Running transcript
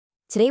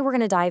Today, we're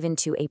going to dive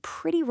into a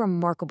pretty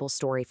remarkable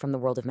story from the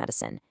world of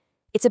medicine.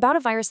 It's about a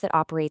virus that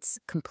operates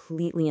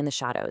completely in the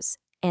shadows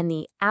and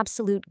the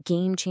absolute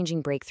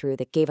game-changing breakthrough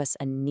that gave us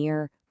a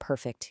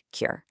near-perfect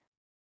cure.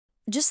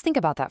 Just think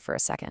about that for a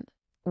second.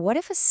 What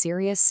if a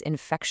serious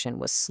infection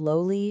was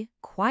slowly,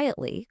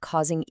 quietly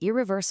causing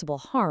irreversible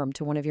harm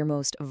to one of your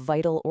most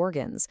vital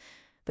organs,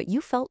 but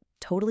you felt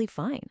totally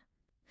fine?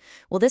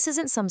 Well, this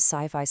isn't some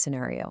sci-fi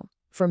scenario.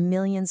 For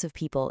millions of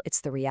people,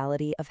 it's the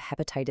reality of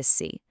hepatitis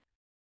C.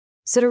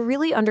 So to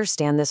really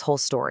understand this whole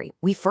story,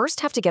 we first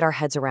have to get our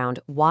heads around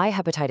why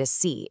hepatitis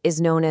C is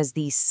known as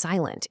the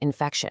silent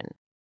infection.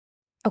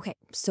 Okay,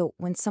 so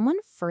when someone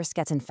first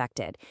gets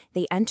infected,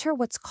 they enter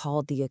what's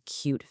called the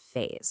acute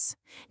phase.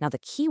 Now, the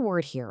key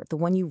word here, the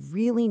one you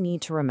really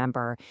need to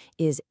remember,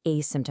 is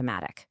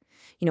asymptomatic.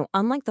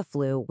 Unlike the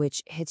flu,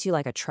 which hits you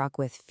like a truck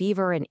with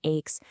fever and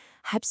aches,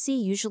 Hep C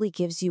usually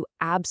gives you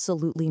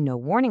absolutely no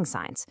warning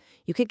signs.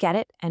 You could get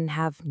it and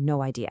have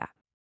no idea.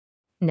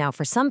 Now,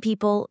 for some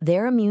people,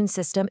 their immune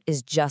system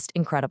is just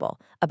incredible.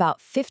 About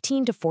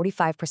 15 to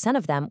 45%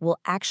 of them will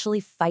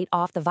actually fight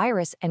off the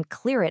virus and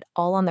clear it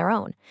all on their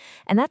own.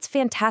 And that's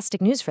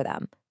fantastic news for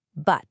them.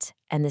 But,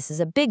 and this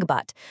is a big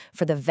but,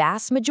 for the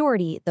vast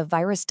majority, the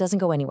virus doesn't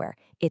go anywhere.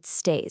 It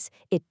stays.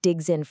 It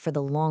digs in for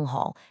the long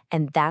haul.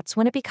 And that's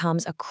when it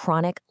becomes a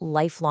chronic,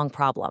 lifelong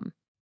problem.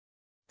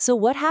 So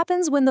what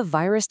happens when the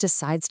virus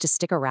decides to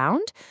stick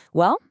around?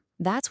 Well,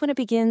 that's when it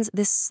begins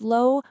this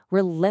slow,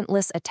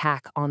 relentless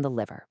attack on the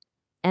liver.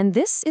 And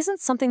this isn't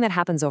something that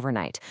happens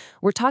overnight.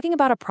 We're talking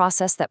about a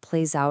process that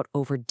plays out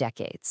over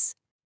decades.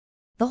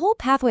 The whole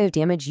pathway of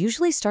damage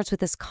usually starts with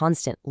this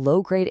constant,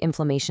 low-grade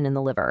inflammation in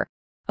the liver.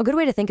 A good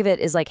way to think of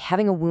it is like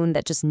having a wound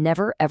that just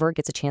never, ever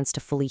gets a chance to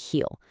fully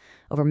heal.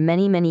 Over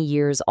many, many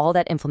years, all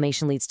that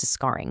inflammation leads to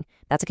scarring.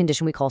 That's a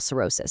condition we call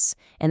cirrhosis,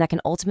 and that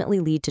can ultimately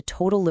lead to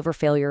total liver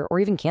failure or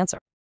even cancer.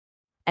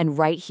 And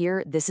right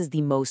here, this is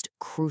the most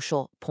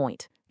crucial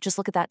point. Just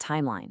look at that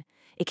timeline.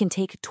 It can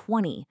take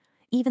 20,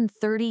 even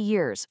 30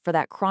 years for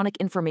that chronic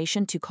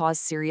inflammation to cause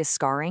serious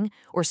scarring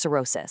or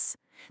cirrhosis.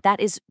 That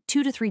is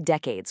 2 to 3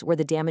 decades where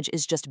the damage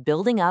is just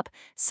building up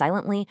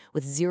silently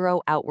with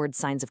zero outward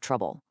signs of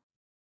trouble.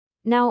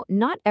 Now,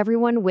 not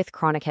everyone with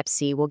chronic Hep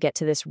C will get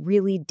to this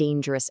really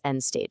dangerous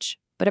end stage,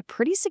 but a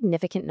pretty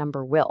significant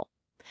number will.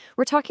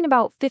 We're talking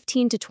about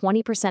 15 to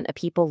 20% of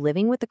people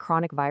living with the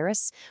chronic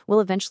virus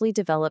will eventually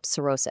develop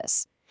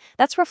cirrhosis.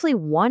 That's roughly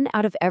 1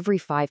 out of every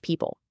 5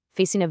 people,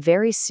 facing a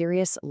very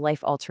serious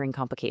life-altering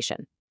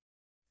complication.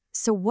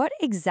 So what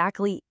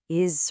exactly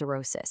is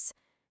cirrhosis?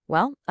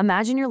 Well,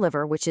 imagine your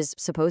liver, which is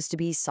supposed to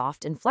be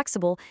soft and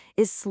flexible,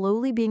 is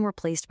slowly being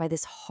replaced by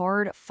this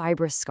hard,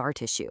 fibrous scar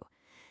tissue.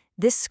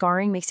 This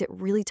scarring makes it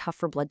really tough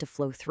for blood to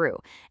flow through,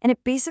 and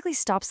it basically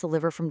stops the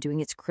liver from doing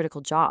its critical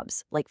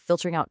jobs, like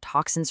filtering out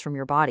toxins from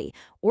your body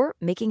or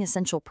making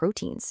essential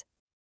proteins.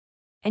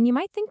 And you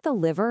might think the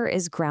liver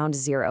is ground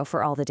zero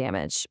for all the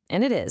damage,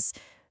 and it is.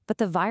 But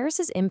the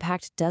virus's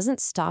impact doesn't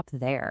stop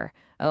there.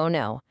 Oh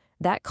no,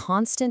 that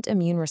constant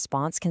immune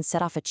response can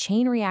set off a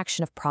chain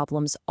reaction of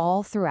problems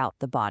all throughout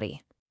the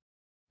body.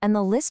 And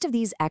the list of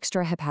these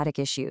extra hepatic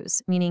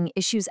issues, meaning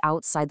issues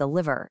outside the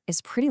liver,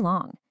 is pretty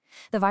long.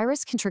 The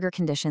virus can trigger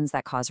conditions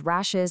that cause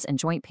rashes and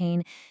joint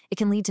pain. It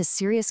can lead to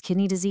serious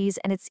kidney disease,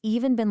 and it's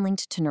even been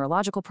linked to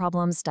neurological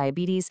problems,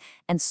 diabetes,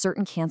 and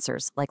certain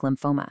cancers like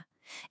lymphoma.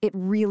 It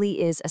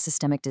really is a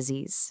systemic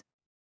disease.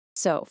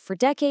 So, for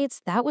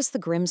decades, that was the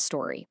grim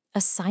story,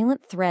 a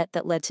silent threat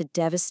that led to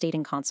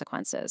devastating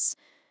consequences.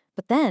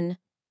 But then,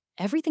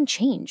 everything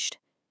changed.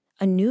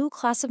 A new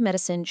class of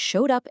medicine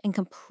showed up and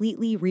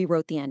completely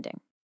rewrote the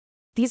ending.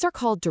 These are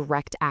called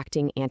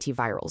direct-acting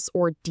antivirals,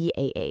 or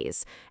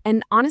DAAs,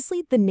 and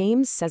honestly, the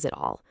name says it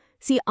all.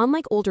 See,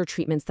 unlike older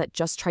treatments that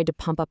just tried to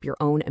pump up your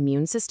own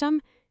immune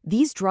system,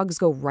 these drugs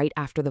go right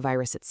after the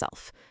virus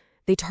itself.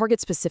 They target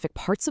specific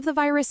parts of the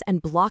virus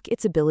and block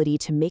its ability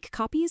to make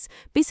copies,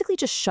 basically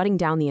just shutting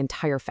down the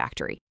entire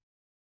factory.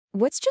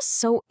 What's just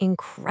so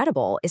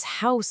incredible is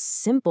how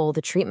simple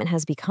the treatment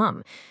has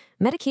become.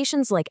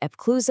 Medications like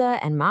Epclusa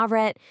and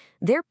Mavret,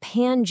 they're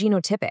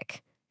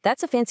pan-genotypic.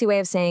 That's a fancy way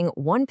of saying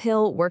one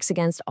pill works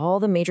against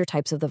all the major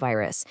types of the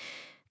virus.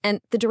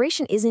 And the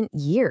duration isn't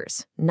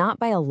years, not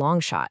by a long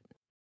shot.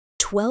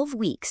 12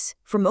 weeks.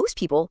 For most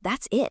people,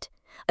 that's it.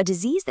 A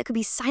disease that could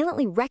be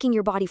silently wrecking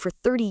your body for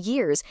 30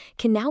 years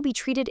can now be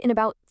treated in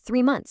about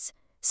 3 months.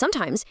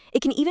 Sometimes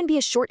it can even be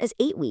as short as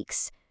 8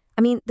 weeks.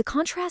 I mean, the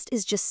contrast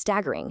is just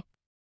staggering.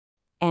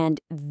 And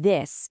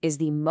this is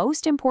the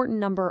most important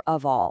number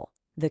of all,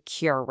 the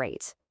cure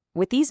rate.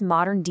 With these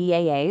modern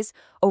DAAs,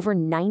 over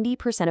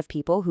 90% of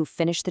people who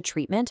finish the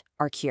treatment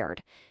are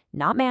cured.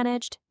 Not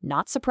managed,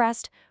 not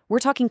suppressed. We're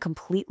talking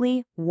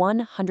completely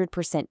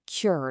 100%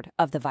 cured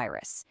of the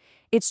virus.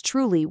 It's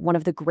truly one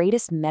of the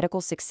greatest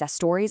medical success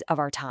stories of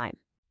our time.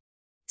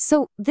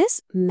 So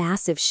this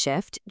massive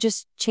shift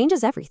just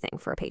changes everything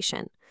for a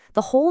patient.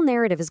 The whole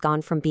narrative has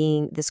gone from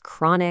being this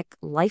chronic,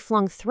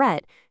 lifelong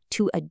threat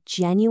to a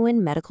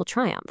genuine medical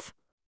triumph.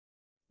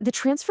 The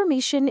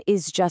transformation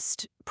is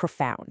just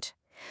profound.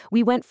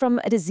 We went from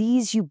a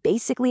disease you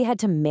basically had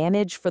to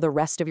manage for the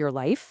rest of your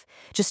life,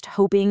 just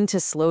hoping to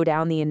slow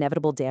down the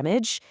inevitable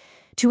damage,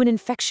 to an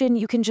infection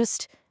you can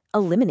just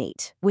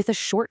eliminate with a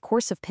short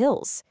course of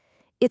pills.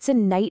 It's a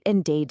night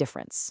and day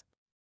difference.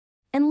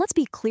 And let's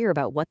be clear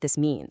about what this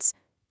means.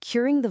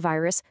 Curing the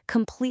virus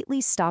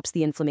completely stops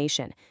the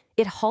inflammation.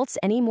 It halts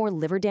any more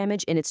liver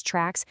damage in its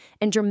tracks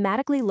and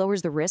dramatically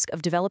lowers the risk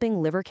of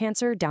developing liver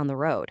cancer down the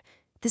road.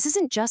 This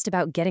isn't just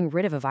about getting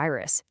rid of a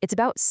virus. It's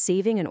about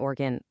saving an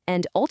organ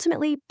and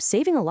ultimately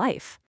saving a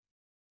life.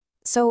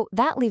 So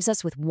that leaves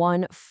us with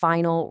one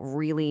final,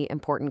 really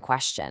important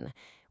question.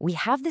 We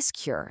have this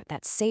cure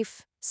that's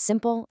safe,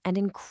 simple, and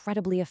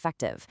incredibly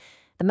effective.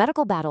 The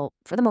medical battle,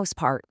 for the most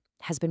part,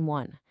 has been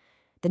won.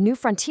 The new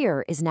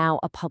frontier is now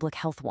a public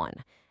health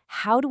one.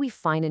 How do we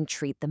find and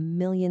treat the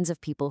millions of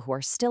people who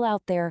are still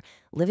out there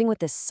living with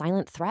this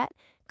silent threat,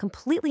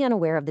 completely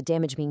unaware of the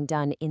damage being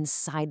done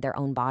inside their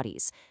own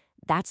bodies?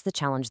 That's the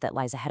challenge that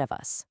lies ahead of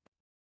us.